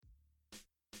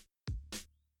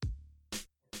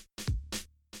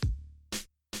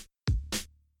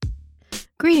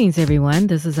Greetings, everyone.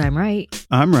 This is I'm Right.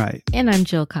 I'm Right. And I'm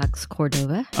Jill Cox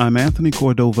Cordova. I'm Anthony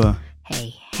Cordova.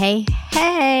 Hey, hey,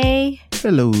 hey.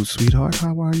 Hello, sweetheart.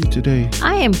 How are you today?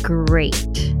 I am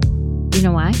great. You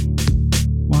know why?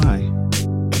 Why?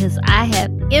 Because I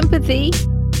have empathy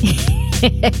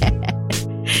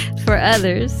for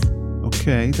others.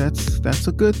 Okay, that's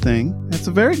a good thing. That's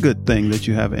a very good thing that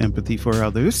you have empathy for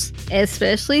others.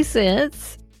 Especially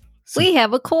since we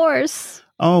have a course.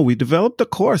 Oh, we developed a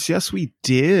course. Yes, we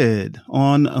did.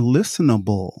 On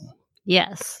Listenable.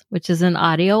 Yes, which is an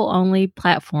audio-only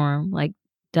platform. Like,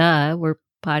 duh, we're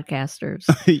podcasters.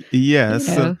 Yes.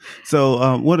 You know.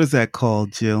 So what is that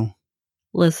called, Jill?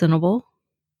 Listenable.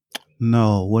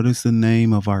 No, what is the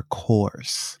name of our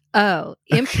course? Oh,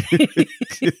 empathy.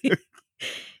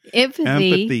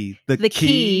 Empathy, the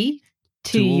key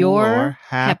to your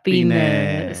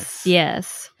happiness.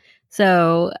 Yes.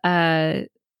 So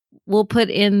we'll put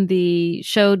in the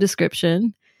show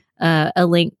description a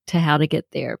link to how to get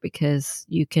there, because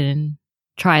you can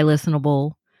try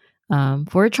Listenable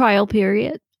for a trial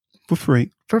period. For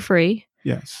free.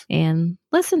 Yes. And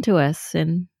listen to us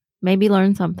and maybe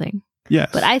learn something.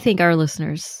 Yes. But I think our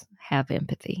listeners have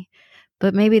empathy.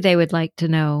 But maybe they would like to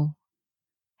know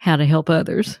how to help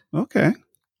others. Okay.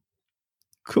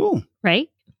 Cool. Right?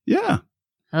 Yeah.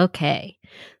 Okay.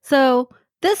 So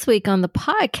this week on the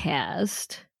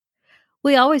podcast,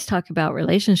 we always talk about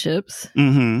relationships.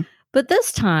 Mm-hmm. But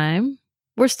this time,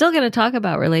 we're still going to talk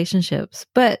about relationships,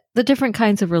 but the different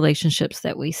kinds of relationships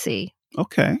that we see.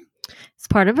 Okay. It's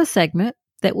part of a segment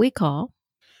that we call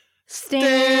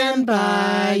Stand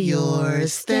by your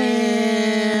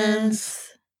stance.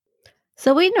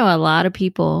 So we know a lot of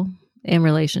people in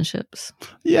relationships.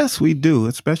 Yes, we do,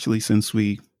 especially since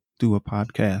we do a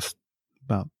podcast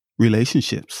about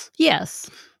relationships. Yes.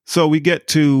 So we get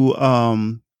to,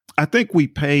 I think we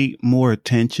pay more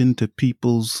attention to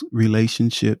people's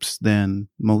relationships than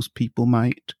most people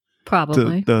might.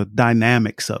 Probably. The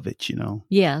dynamics of it, you know.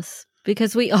 Yes,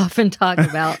 because we often talk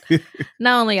about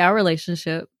not only our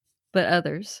relationship, but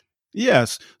others.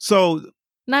 Yes. So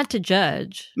not to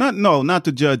judge. Not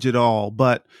to judge at all,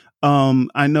 but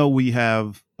I know we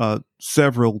have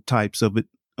several types of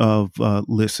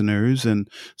listeners, and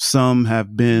some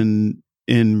have been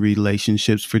in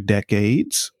relationships for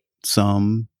decades,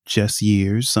 some just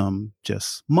years, some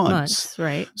just months.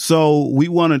 Right. So we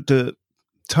wanted to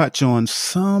touch on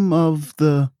some of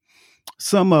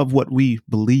what we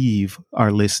believe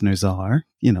our listeners are,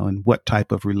 you know, and what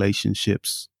type of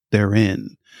relationships they're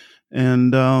in.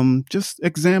 And just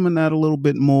examine that a little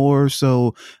bit more,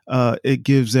 so it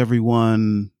gives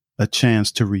everyone a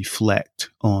chance to reflect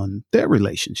on their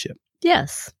relationship.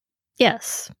 Yes.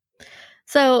 Yes.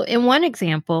 So in one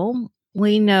example,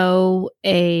 we know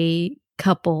a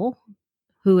couple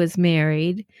who is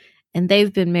married, and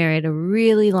they've been married a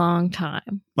really long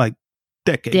time. Like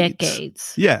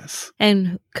decades. Yes.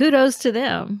 And kudos to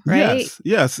them, right?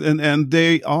 Yes. And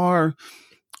they are,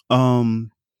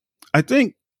 I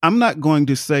think, I'm not going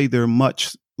to say they're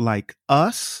much like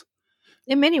us.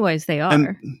 In many ways they are.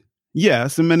 And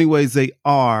yes, in many ways they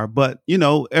are. But, you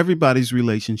know, everybody's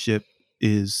relationship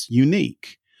is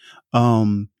unique.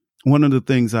 One of the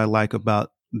things I like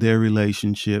about their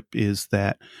relationship is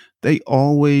that they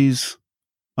always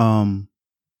kind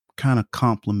of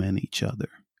complement each other.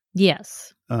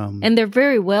 Yes. And they're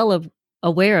very well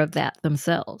aware of that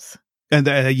themselves. And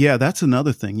that's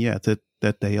another thing. Yeah,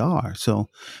 that they are. So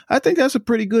I think that's a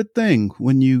pretty good thing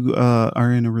when you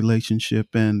are in a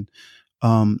relationship, and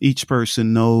each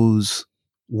person knows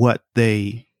what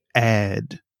they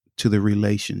add to the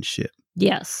relationship.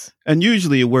 Yes. And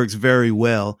usually it works very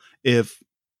well if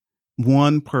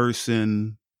one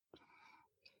person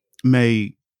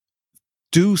may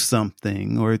do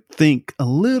something or think a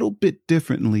little bit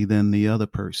differently than the other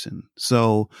person.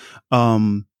 So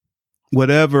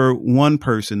whatever one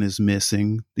person is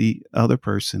missing, the other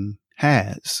person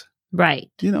has.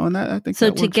 Right. You know, and I think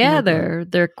so. Together,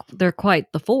 they're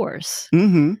quite the force.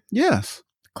 Mm-hmm. Yes.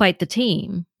 Quite the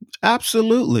team.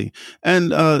 Absolutely.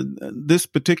 And this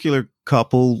particular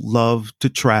couple love to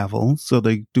travel, so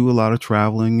they do a lot of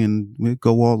traveling and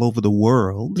go all over the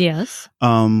world. Yes.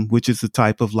 Which is the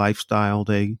type of lifestyle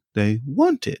they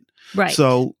wanted. Right.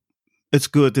 So it's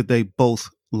good that they both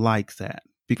like that.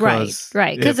 Because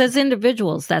right. Because as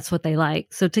individuals, that's what they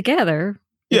like. So together,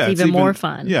 it's even more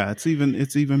fun. Yeah, it's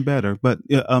even better. But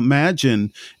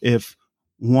imagine if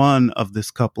one of this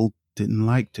couple didn't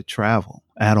like to travel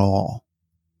at all,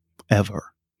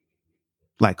 ever,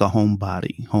 like a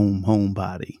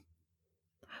homebody.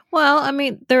 Well, I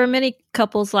mean, there are many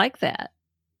couples like that,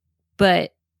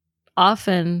 but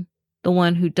often the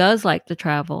one who does like to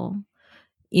travel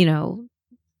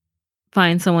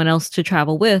find someone else to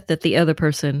travel with that the other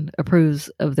person approves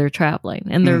of their traveling,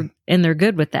 and they're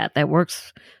good with that. That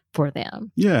works for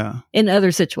them. Yeah. In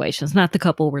other situations, not the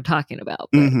couple we're talking about,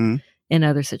 but in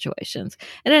other situations.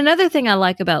 And another thing I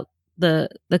like about the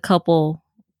couple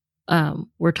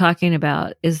we're talking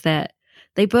about is that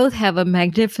they both have a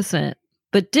magnificent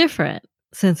but different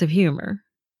sense of humor.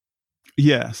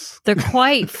 Yes. They're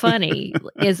quite funny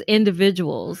as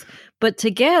individuals, but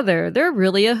together they're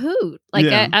really a hoot. Like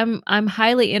I'm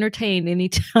highly entertained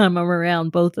anytime I'm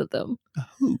around both of them. A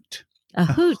hoot. A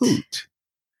hoot.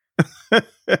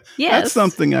 Yes. That's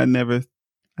something I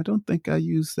don't think I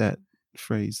use that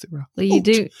phrase. Well, you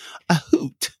do. A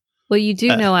hoot. Well, you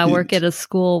do know I work at a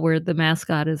school where the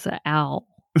mascot is an owl,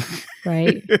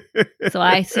 right? So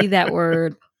I see that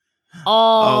word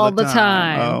all the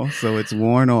time. Oh, so it's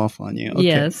worn off on you.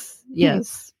 Okay.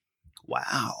 Yes.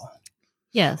 Wow.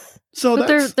 Yes. So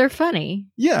but they're funny.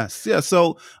 Yes. Yeah.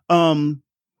 So I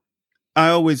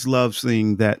always love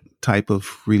seeing that type of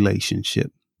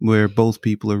relationship where both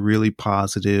people are really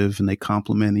positive and they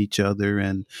complement each other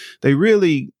and they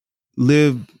really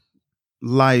live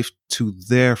life to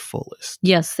their fullest.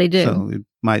 Yes, they do. So it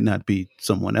might not be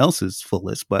someone else's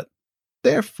fullest, but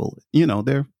their fullest,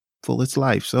 their fullest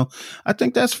life. So I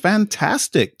think that's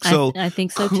fantastic. So I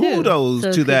think so too.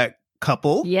 Kudos to that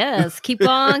couple. Yes, keep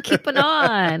on keeping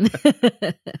on.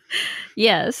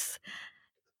 Yes.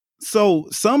 So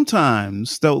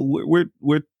sometimes, though,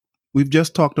 we've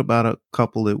just talked about a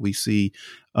couple that we see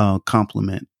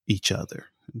complement each other,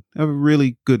 have a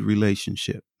really good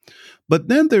relationship. But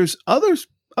then there's other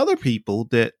people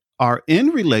that are in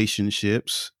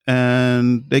relationships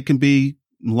and they can be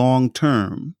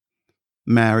long-term,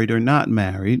 married or not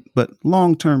married, but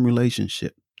long-term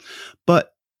relationship.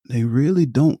 But they really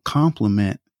don't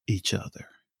complement each other.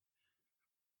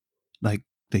 Like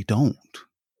they don't.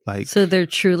 So they're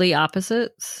truly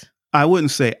opposites? I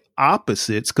wouldn't say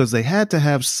opposites because they had to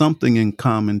have something in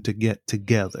common to get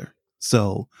together.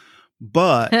 So,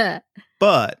 but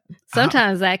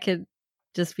sometimes that could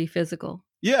just be physical.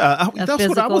 Yeah, that's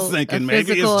what I was thinking.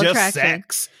 Maybe it's just attraction.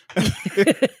 sex.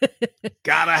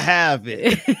 Gotta have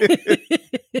it.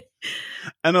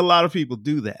 And a lot of people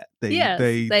do that.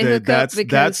 They hook up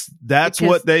that's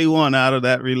what they want out of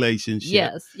that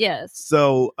relationship. Yes.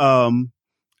 So,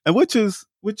 and which is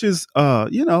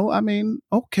I mean,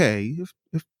 okay,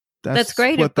 if that's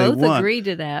great what if both they want. Agree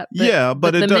to that.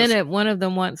 But the minute one of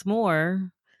them wants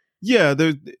more,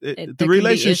 the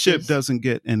relationship doesn't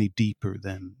get any deeper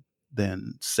than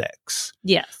sex.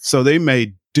 Yes. So they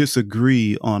may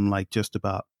disagree on like just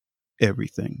about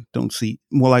everything. Don't see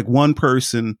more like one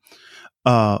person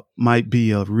might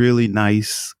be a really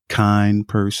nice, kind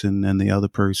person, and the other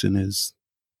person is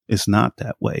not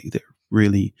that way. They're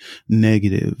really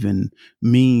negative and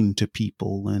mean to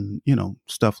people and,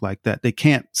 stuff like that. They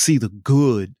can't see the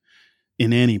good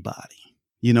in anybody.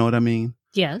 You know what I mean?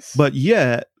 Yes. But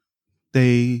yet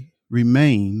they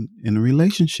remain in a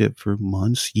relationship for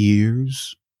months,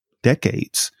 years,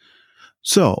 decades.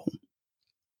 So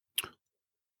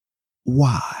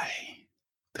why?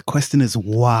 The question is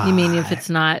why? You mean if it's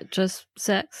not just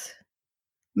sex?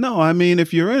 No, I mean,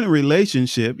 if you're in a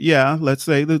relationship, let's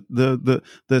say the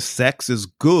sex is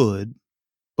good,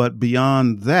 but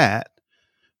beyond that,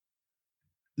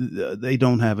 they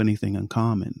don't have anything in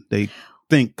common. They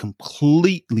think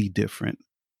completely different.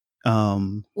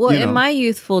 In my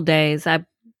youthful days, I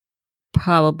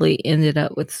probably ended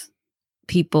up with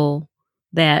people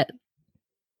that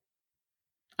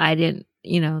I didn't,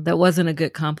 that wasn't a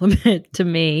good compliment to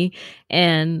me.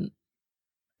 And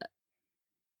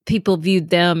people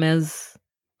viewed them as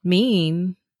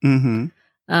mean,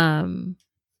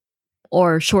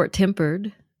 or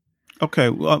short-tempered. Okay,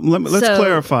 well, let's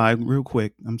clarify real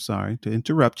quick. I'm sorry to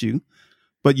interrupt you,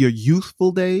 but your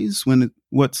youthful days,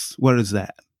 what is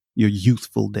that? Your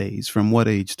youthful days, from what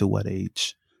age to what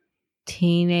age?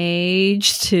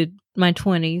 Teenage to my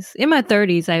 20s. In my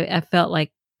 30s, I felt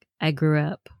like I grew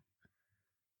up.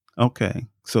 Okay,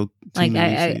 so like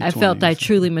I felt I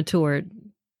truly matured.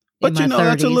 But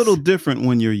that's a little different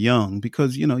when you're young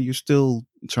because you're still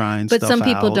trying stuff out. But some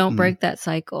people don't break that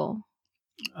cycle.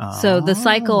 So the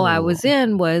cycle I was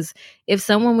in was if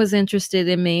someone was interested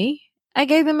in me, I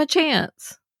gave him a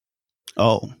chance.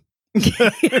 Oh.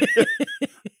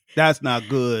 That's not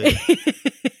good.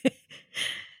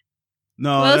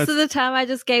 No. Most of the time I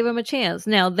just gave him a chance.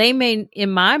 Now they may, in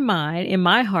my mind, in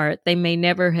my heart, they may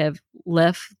never have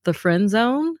left the friend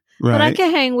zone. Right. But I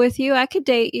could hang with you. I could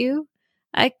date you.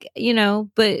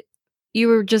 But you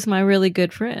were just my really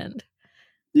good friend.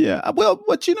 Yeah. Well,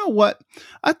 but you know what?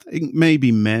 I think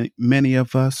maybe many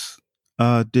of us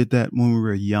did that when we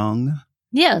were young.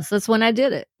 Yes, that's when I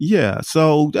did it. Yeah,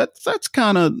 so that's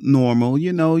kind of normal.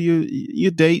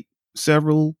 You date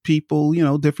several people,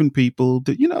 different people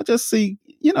that, just see,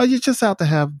 you just have to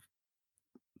have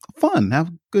fun, have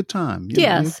a good time.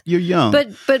 Yes. You're young.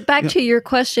 But back to your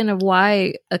question of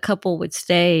why a couple would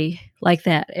stay like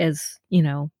that as,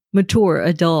 mature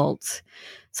adults.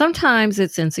 Sometimes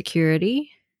it's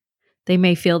insecurity. They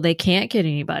may feel they can't get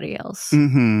anybody else.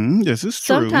 Mm-hmm. This is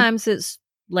true. Sometimes it's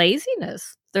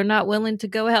laziness. They're not willing to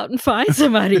go out and find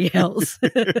somebody else.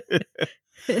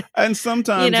 And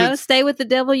sometimes stay with the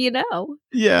devil,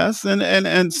 Yes,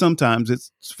 and sometimes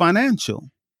it's financial.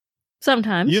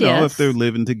 Sometimes, if they're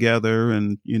living together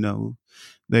and,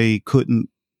 they couldn't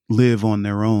live on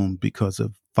their own because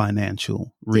of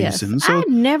financial reasons. Yes. So, I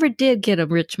never did get a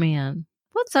rich man.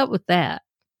 What's up with that?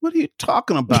 What are you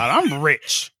talking about? I'm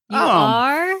rich. You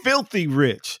are? Filthy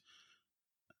rich.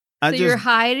 You're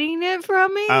hiding it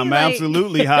from me? I'm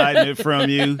absolutely hiding it from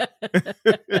you.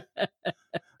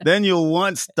 Then you'll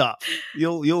want stuff. I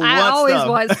always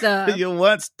want stuff. You'll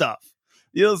want stuff.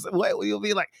 You'll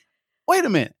be like, wait a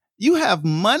minute. You have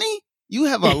money? You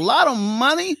have a lot of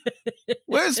money?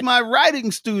 Where's my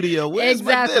writing studio? Where's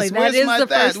my this? Where's that is my the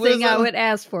that? first thing I would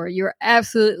ask for. You're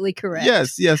absolutely correct.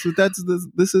 Yes. But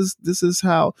this is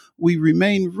how we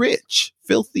remain rich,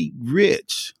 filthy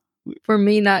rich. For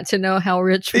me not to know how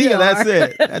rich we are. That's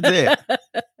it.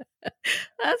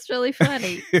 That's really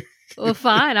funny. Well,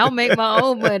 fine. I'll make my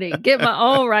own money. Get my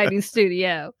own writing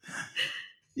studio.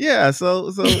 Yeah.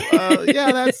 So that's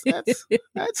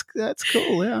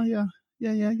cool. Yeah.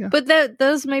 But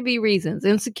those may be reasons: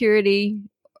 insecurity,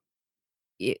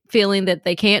 feeling that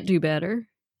they can't do better.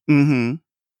 Mm-hmm.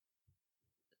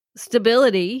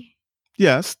 Stability.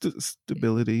 Yes,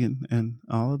 stability and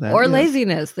all of that. Or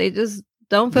laziness. They just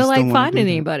don't feel like finding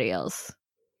anybody else.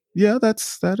 Yeah, that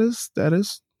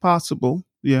is possible.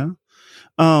 Yeah.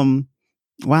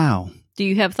 Wow. Do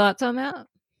you have thoughts on that?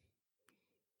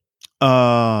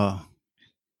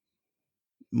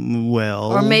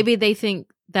 Well, or maybe they think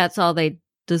that's all they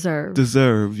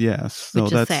deserve. Yes. So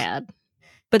which is sad.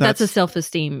 But that's a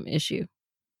self-esteem issue.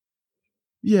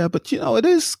 Yeah, but it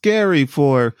is scary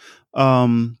for a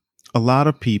lot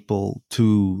of people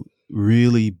to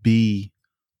really be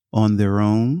on their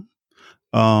own.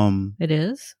 It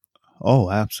is?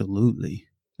 Oh, absolutely.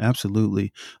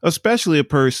 Absolutely. Especially a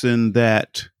person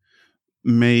that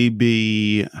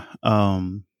maybe,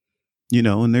 in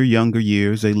their younger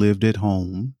years, they lived at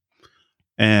home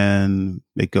and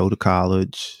they go to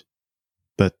college,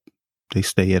 but they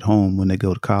stay at home when they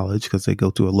go to college because they go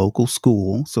to a local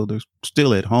school. So they're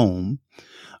still at home.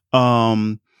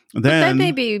 But that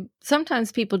may be,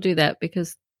 sometimes people do that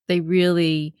because they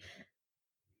really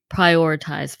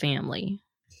prioritize family.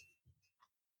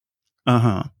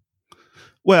 Uh-huh.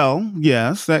 Well,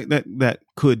 yes, that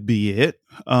could be it.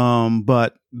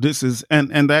 But this is,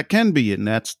 and that can be it, and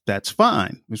that's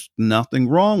fine. There's nothing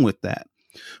wrong with that.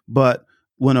 But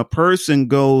when a person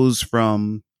goes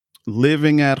from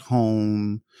living at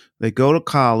home, they go to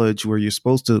college where you're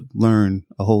supposed to learn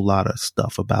a whole lot of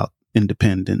stuff about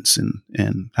independence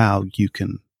and how you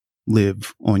can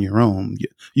live on your own.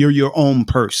 You're your own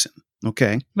person.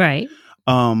 Okay. Right.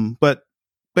 But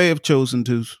they have chosen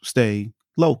to stay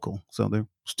local, so they're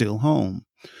still home.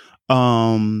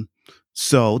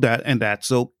 So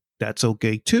that's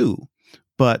okay too.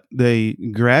 But they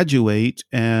graduate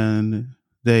and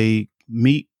they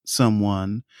meet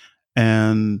someone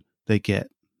and they get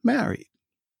married.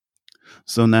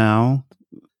 So now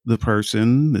the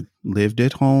person that lived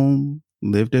at home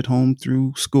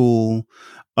through school,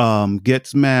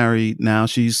 gets married. Now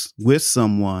she's with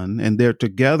someone and they're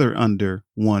together under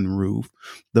one roof.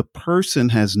 The person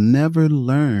has never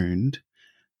learned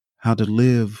how to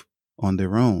live on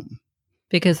their own.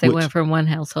 Because they went from one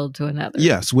household to another.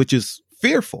 Yes, which is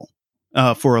fearful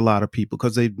for a lot of people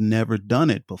because they've never done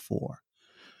it before.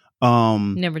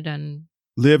 Lived on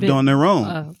their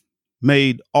own.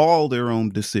 Made all their own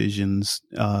decisions,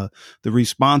 the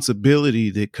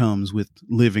responsibility that comes with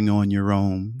living on your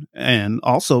own, and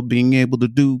also being able to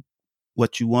do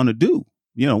what you want to do,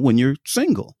 when you're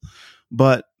single.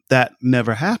 But that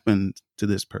never happened to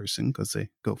this person because they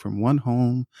go from one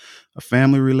home, a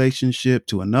family relationship,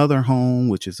 to another home,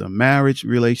 which is a marriage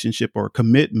relationship or a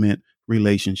commitment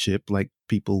relationship, like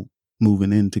people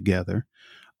moving in together.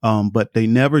 But they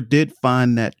never did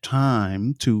find that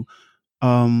time to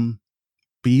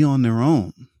be on their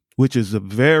own, which is a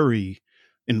very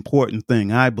important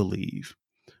thing, I believe,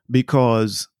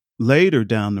 because later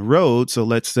down the road, so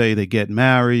let's say they get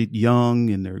married young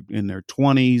in their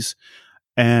 20s,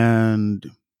 and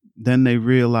then they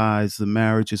realize the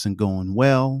marriage isn't going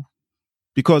well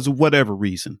because of whatever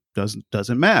reason.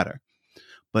 Doesn't matter.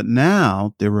 But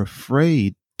now they're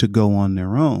afraid to go on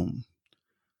their own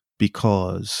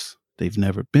because they've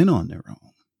never been on their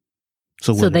own.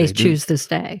 So they choose to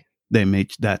stay.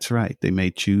 That's right. They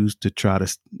may choose to try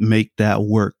to make that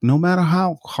work, no matter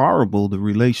how horrible the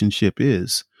relationship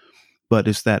is. But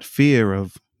it's that fear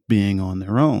of being on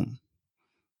their own.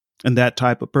 And that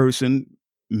type of person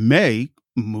may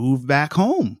move back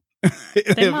home.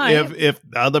 If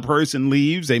the other person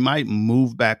leaves, they might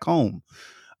move back home.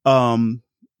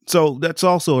 So that's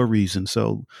also a reason.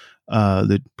 So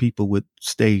that people would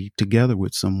stay together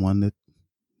with someone that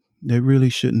they really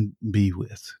shouldn't be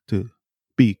with to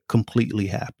be completely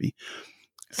happy.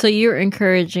 So you're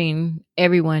encouraging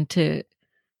everyone to,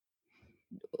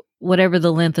 whatever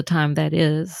the length of time that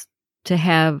is, to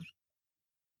have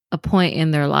a point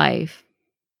in their life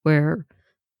where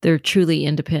they're truly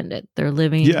independent. They're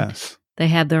living. Yes. They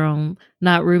have their own,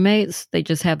 not roommates. They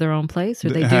just have their own place, or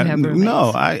they do have roommates.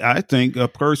 No, I think a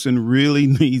person really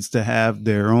needs to have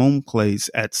their own place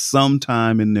at some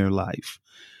time in their life,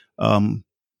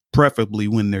 preferably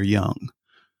when they're young.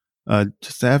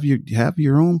 Just have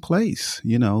your own place.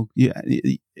 You know,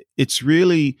 it's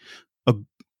really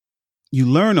you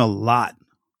learn a lot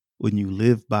when you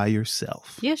live by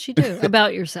yourself. Yes, you do.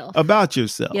 About yourself. About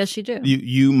yourself. Yes, you do.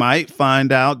 You might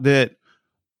find out that,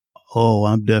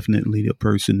 I'm definitely a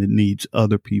person that needs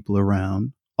other people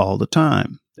around all the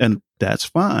time. And that's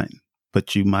fine.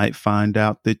 But you might find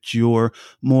out that you're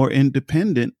more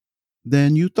independent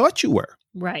than you thought you were.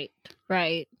 Right.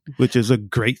 Which is a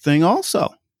great thing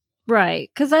also. Right.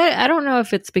 Because I don't know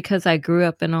if it's because I grew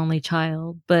up an only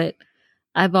child, but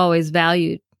I've always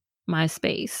valued my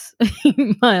space,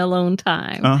 my alone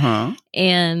time. Uh-huh.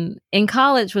 And in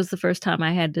college was the first time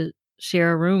I had to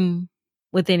share a room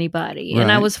with anybody. Right.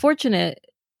 And I was fortunate,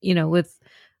 with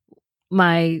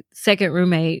my second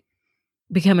roommate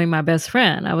becoming my best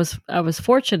friend. I was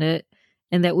fortunate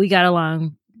in that we got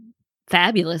along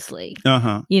fabulously.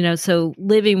 Uh-huh. So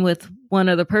living with one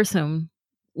other person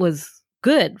was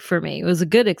good for me. It was a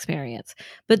good experience.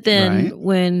 But then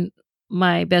when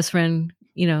my best friend,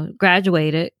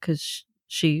 graduated, because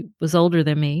she was older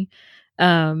than me,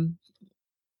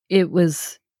 it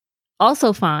was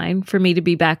also fine for me to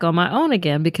be back on my own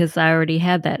again because I already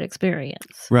had that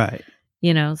experience. Right.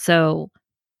 So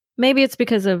maybe it's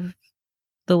because of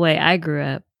the way I grew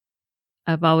up.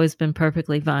 I've always been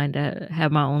perfectly fine to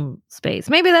have my own space.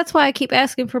 Maybe that's why I keep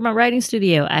asking for my writing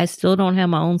studio. I still don't have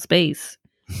my own space.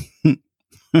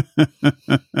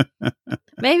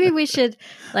 Maybe we should,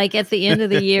 at the end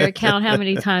of the year, count how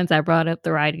many times I brought up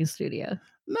the writing studio.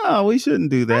 No, we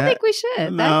shouldn't do that. I think we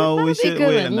should. No, that would be a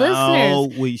good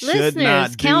one. We should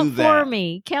not do count that. For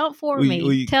me. Count for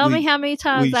me. Tell me how many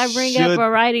times I bring up a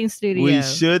writing studio. We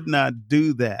should not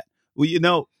do that.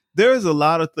 Well, there's a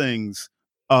lot of things,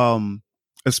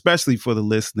 especially for the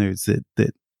listeners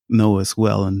that know us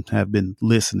well and have been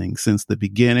listening since the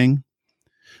beginning.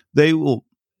 They will,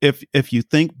 if you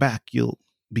think back, you'll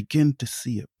begin to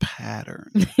see a pattern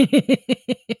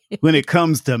when it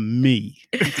comes to me.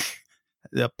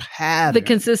 The pattern. The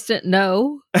consistent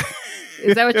no.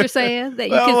 Is that what you're saying? That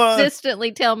you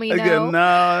consistently tell me no? Again,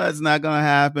 no, that's not going to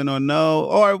happen, or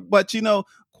no. But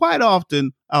quite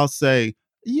often I'll say,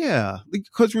 yeah,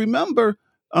 because remember,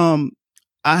 I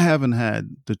haven't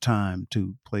had the time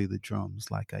to play the drums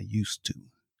like I used to,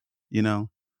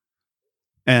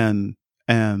 and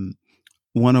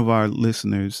one of our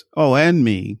listeners, and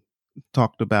me,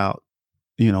 talked about,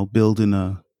 building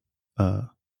a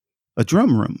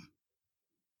drum room.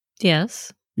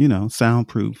 Yes.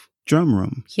 Soundproof drum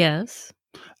room. Yes.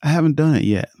 I haven't done it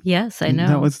yet. Yes, I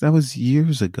know. That was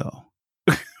years ago.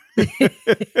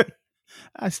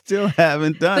 I still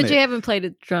haven't done it. But you haven't played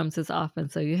the drums as often,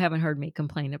 so you haven't heard me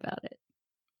complain about it.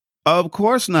 Of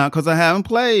course not, because I haven't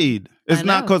played. It's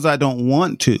not because I don't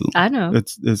want to. I know.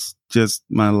 It's just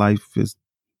my life is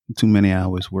too many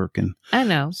hours working. I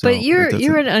know. So but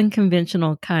you're an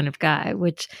unconventional kind of guy,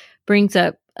 which brings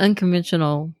up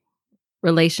unconventional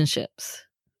relationships.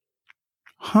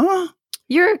 Huh?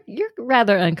 You're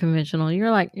rather unconventional.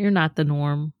 You're not the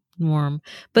norm.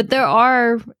 But there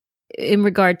are, in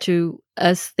regard to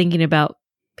us thinking about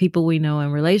people we know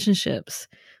in relationships,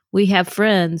 we have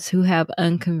friends who have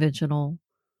unconventional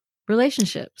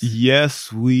relationships.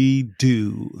 Yes, we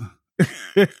do.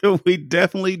 We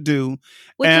definitely do.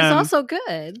 Which is also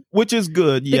good. Which is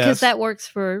good, yes. Because that works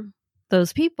for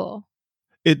those people.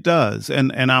 It does.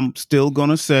 And I'm still going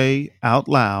to say out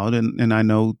loud, and I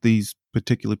know these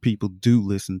particular people do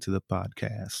listen to the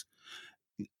podcast,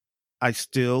 I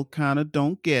still kind of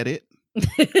don't get it.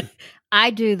 I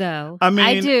do, though. I mean,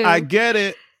 I do. I get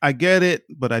it,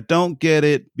 but I don't get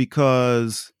it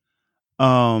because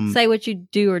say what you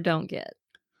do or don't get.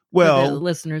 Well, for the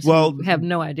listeners who have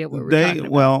no idea what we're talking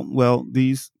about. Well,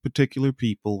 these particular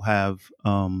people have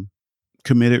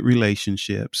committed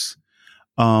relationships,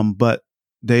 but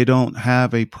they don't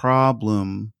have a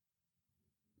problem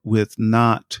with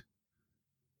not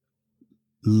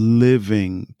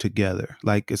living together,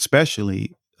 like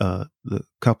especially the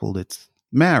couple that's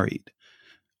married.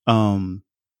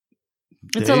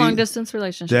 It's a long distance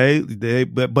relationship.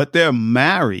 But they're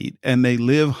married and they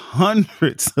live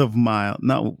hundreds of miles,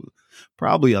 no,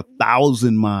 probably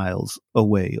 1,000 miles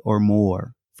away or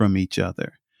more from each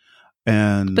other.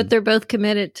 But they're both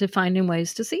committed to finding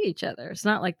ways to see each other. It's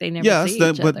not like they never see each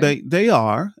other. But they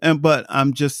are. But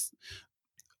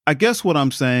I guess what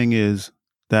I'm saying is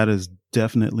that is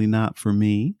definitely not for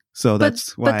me. So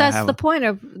that's why. But that's the point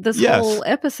of this whole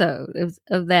episode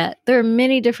of that. There are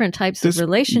many different types of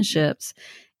relationships,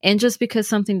 and just because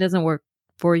something doesn't work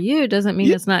for you doesn't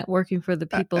mean it's not working for the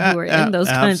people who are in those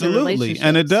kinds of relationships.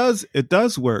 And it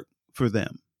does work for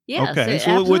them. Yes, okay,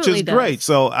 so which is great.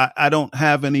 So I don't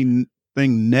have anything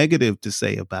negative to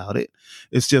say about it.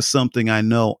 It's just something I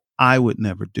know I would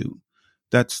never do.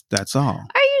 That's all.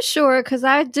 Are you sure? Because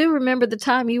I do remember the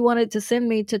time you wanted to send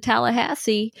me to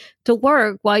Tallahassee to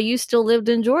work while you still lived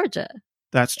in Georgia.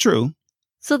 That's true.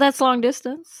 So that's long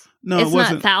distance. No, it's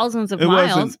not thousands of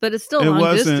miles, but it's still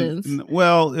long distance.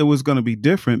 Well, it was going to be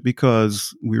different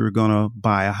because we were going to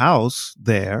buy a house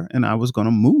there and I was going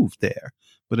to move there.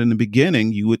 But in the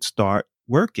beginning, you would start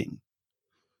working.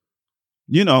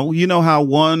 You know how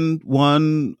one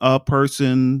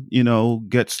person,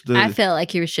 gets the... I felt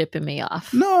like you were shipping me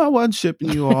off. No, I wasn't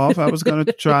shipping you off. I was going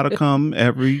to try to come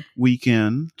every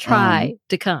weekend. Try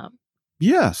to come.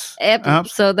 Yes.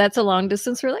 So that's a long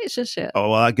distance relationship.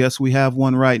 Oh, well, I guess we have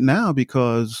one right now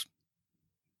because...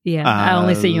 Yeah, I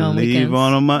only see you on weekends.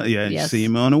 You see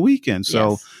me on a weekend.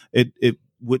 So it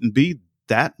wouldn't be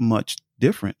that much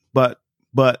different. But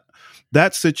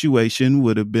that situation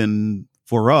would have been,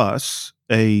 for us,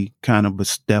 a kind of a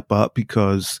step up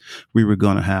because we were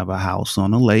going to have a house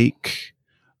on a lake.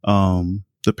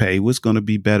 The pay was going to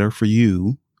be better for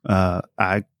you.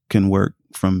 I can work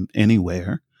from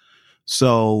anywhere.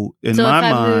 So in my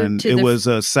mind, it was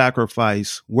a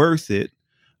sacrifice worth it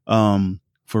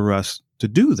for us to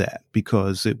do that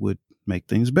because it would make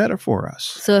things better for us.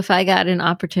 So if I got an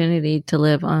opportunity to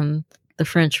live on the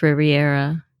French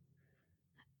Riviera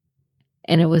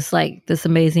and it was like this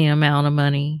amazing amount of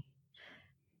money.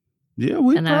 Yeah,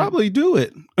 we'd probably do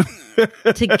it.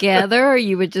 Together, or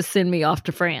you would just send me off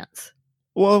to France?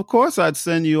 Well, of course I'd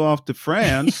send you off to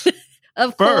France.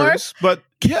 Of course. But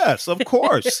yes, of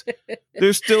course.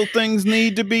 There's still things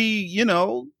need to be,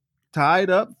 tied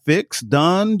up, fixed,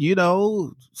 done,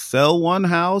 sell one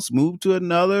house, move to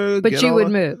another. But you would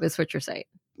move, is what you're saying.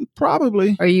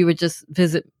 Probably. Or you would just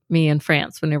visit me in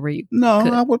France whenever you could.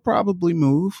 I would probably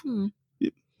move.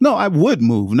 No, I would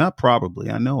move, not probably.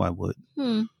 I know I would.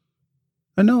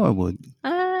 I know I would.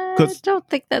 I don't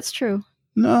think that's true.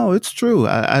 No, it's true.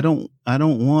 I don't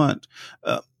want...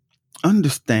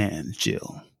 understand,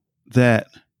 Jill, that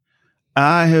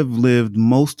I have lived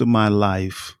most of my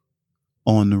life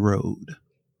on the road.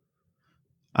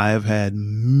 I have had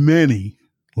many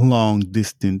long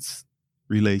distance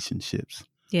relationships.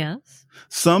 Yes.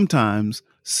 Sometimes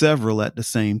several at the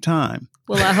same time.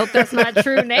 Well, I hope that's not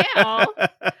true now.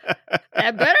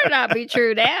 That better not be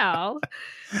true now.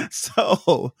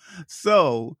 So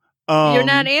you're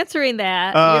not answering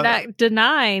that. You're not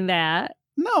denying that.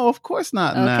 No, of course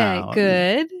not. Okay,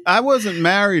 good. I wasn't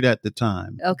married at the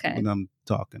time. Okay. When I'm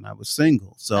talking, I was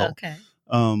single. So, okay.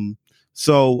 No,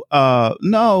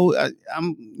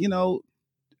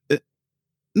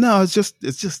 it's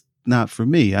just not for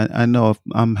me. I know if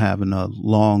I'm having a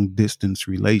long distance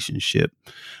relationship,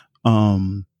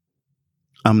 I'm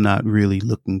not really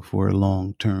looking for a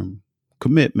long-term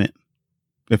commitment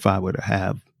if I were to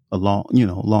have a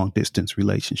long distance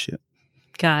relationship.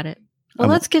 Got it. Well,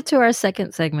 let's get to our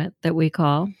second segment that we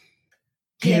call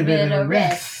Give It a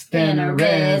Rest and a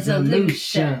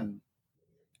Resolution.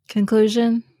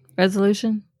 Conclusion?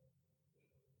 Resolution?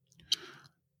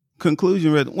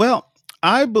 Conclusion. Well,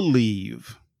 I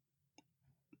believe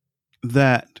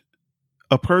that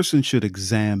a person should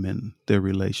examine their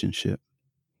relationship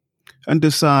and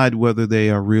decide whether they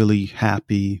are really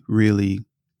happy, really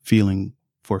feeling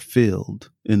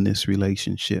fulfilled in this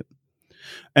relationship.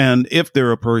 And if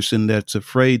they're a person that's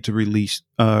afraid to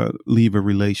leave a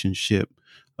relationship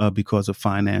because of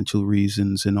financial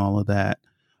reasons and all of that,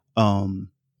 and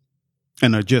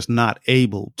are just not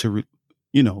able to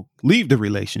leave the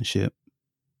relationship,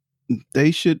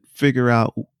 they should figure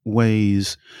out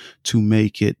ways to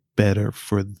make it better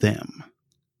for them.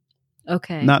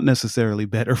 Okay. Not necessarily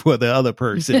better for the other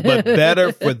person, but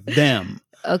better for them.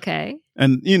 Okay.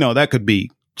 And, that could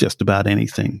be just about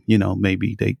anything.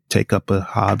 Maybe they take up a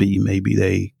hobby. Maybe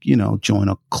they, join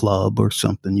a club or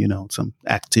something, some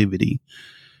activity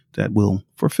that will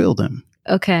fulfill them.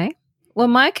 Okay. Well,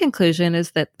 my conclusion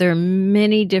is that there are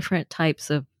many different types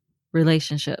of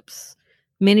relationships,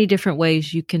 many different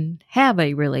ways you can have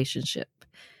a relationship.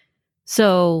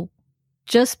 So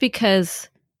just because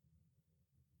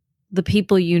the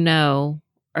people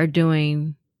are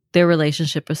doing their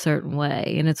relationship a certain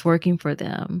way and it's working for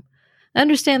them,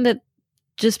 understand that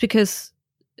just because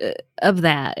of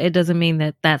that, it doesn't mean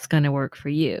that that's going to work for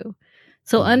you.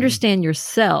 So understand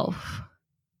yourself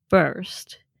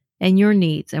first and your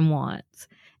needs and wants,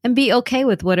 and be okay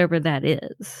with whatever that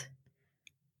is.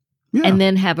 Yeah. And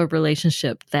then have a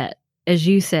relationship that, as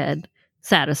you said,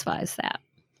 satisfies that.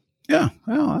 Yeah.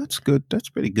 Oh, that's good. That's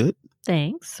pretty good.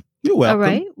 Thanks. You're welcome. All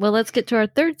right. Well, let's get to our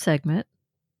third segment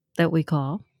that we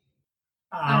call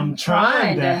I'm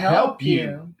trying to help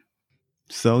you.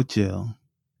 So, Jill,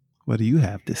 what do you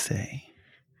have to say?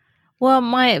 Well,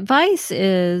 my advice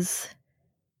is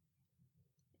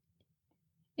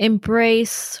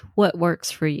embrace what works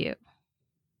for you.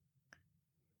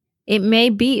 It may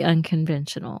be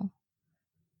unconventional,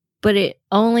 but it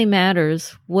only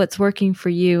matters what's working for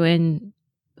you and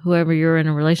whoever you're in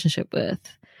a relationship with.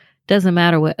 Doesn't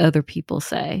matter what other people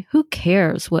say. Who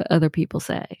cares what other people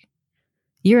say?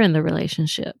 You're in the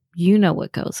relationship. You know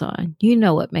what goes on. You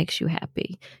know what makes you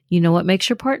happy. You know what makes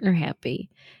your partner happy.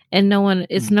 And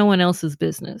it's no one else's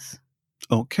business.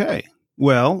 Okay.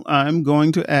 Well, I'm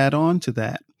going to add on to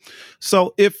that.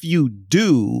 So if you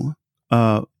do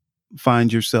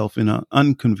find yourself in an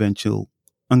unconventional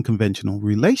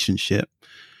relationship,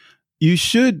 you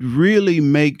should really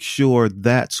make sure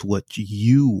that's what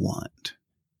you want.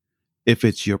 If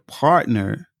it's your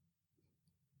partner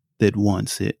that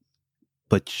wants it,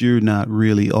 but you're not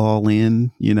really all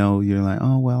in, you're like,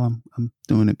 oh, well, I'm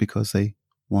doing it because they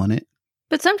want it.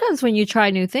 But sometimes when you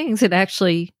try new things, it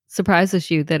actually surprises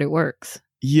you that it works.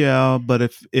 Yeah,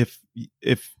 but if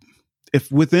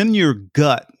within your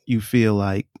gut you feel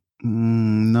like,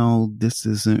 no, this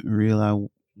isn't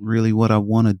really what I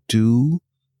want to do,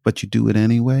 but you do it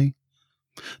anyway,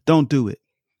 don't do it.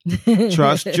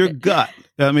 Trust your gut.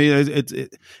 I mean,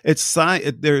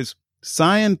 there's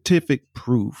scientific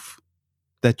proof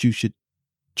that you should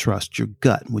trust your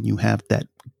gut when you have that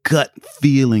gut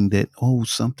feeling that, oh,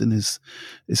 something is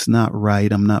not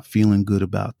right. I'm not feeling good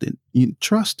about it. You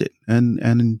trust it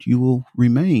and you will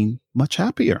remain much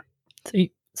happier.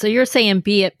 So you're saying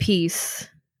be at peace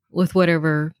with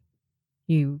whatever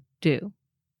you do.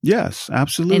 Yes,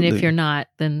 absolutely. And if you're not,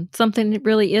 then something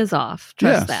really is off.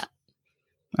 Trust that.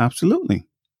 Absolutely.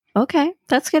 Okay.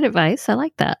 That's good advice. I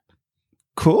like that.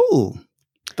 Cool.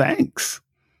 Thanks.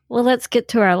 Well, let's get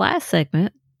to our last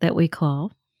segment that we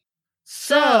call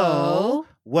So,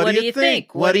 what do you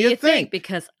think? What do you think?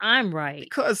 Because I'm right.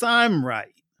 Because I'm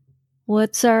right.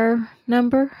 What's our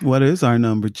number? What is our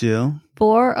number, Jill?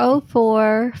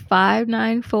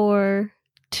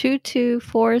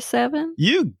 404-594-2247.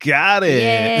 You got it.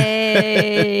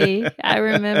 Yay. I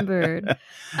remembered.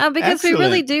 Because Excellent. we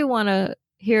really do want to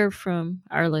hear from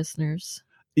our listeners.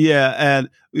 Yeah, and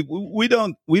we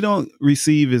don't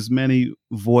receive as many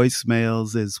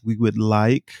voicemails as we would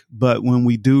like, but when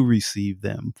we do receive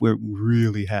them, we're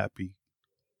really happy.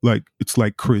 Like it's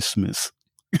like Christmas.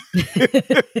 Jill say,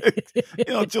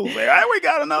 "Hey, we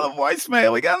got another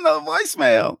voicemail. We got another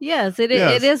voicemail." Yes, it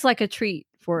is like a treat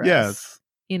for us. Yes.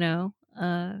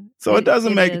 So it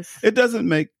doesn't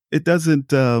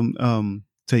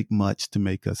take much to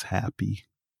make us happy.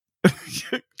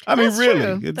 I mean, that's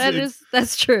really, true.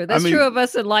 That's true. That's true of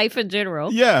us in life in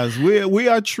general. Yes, we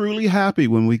are truly happy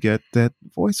when we get that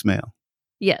voicemail.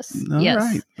 Yes. All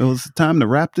right. It was time to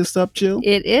wrap this up, Jill.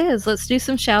 It is. Let's do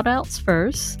some shout outs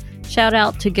first. Shout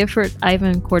out to Gifford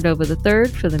Ivan Cordova III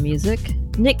for the music,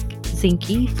 Nick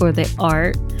Zinke for the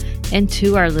art, and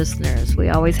to our listeners. We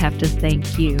always have to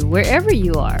thank you wherever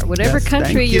you are, whatever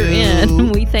country you're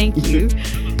in. We thank you.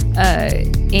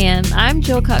 And I'm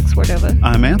Jill Cox Cordova.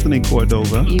 I'm Anthony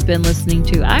Cordova. You've been listening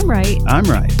to I'm Right. I'm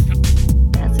Right.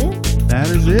 That's it. That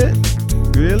is it.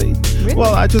 Really?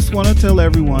 Well, I just want to tell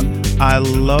everyone I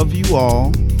love you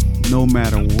all, no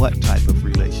matter what type of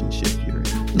relationship you're in.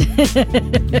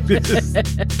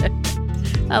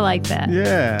 I like that.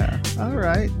 Yeah. All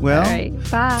right. Well,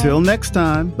 bye. Till next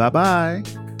time. Bye-bye.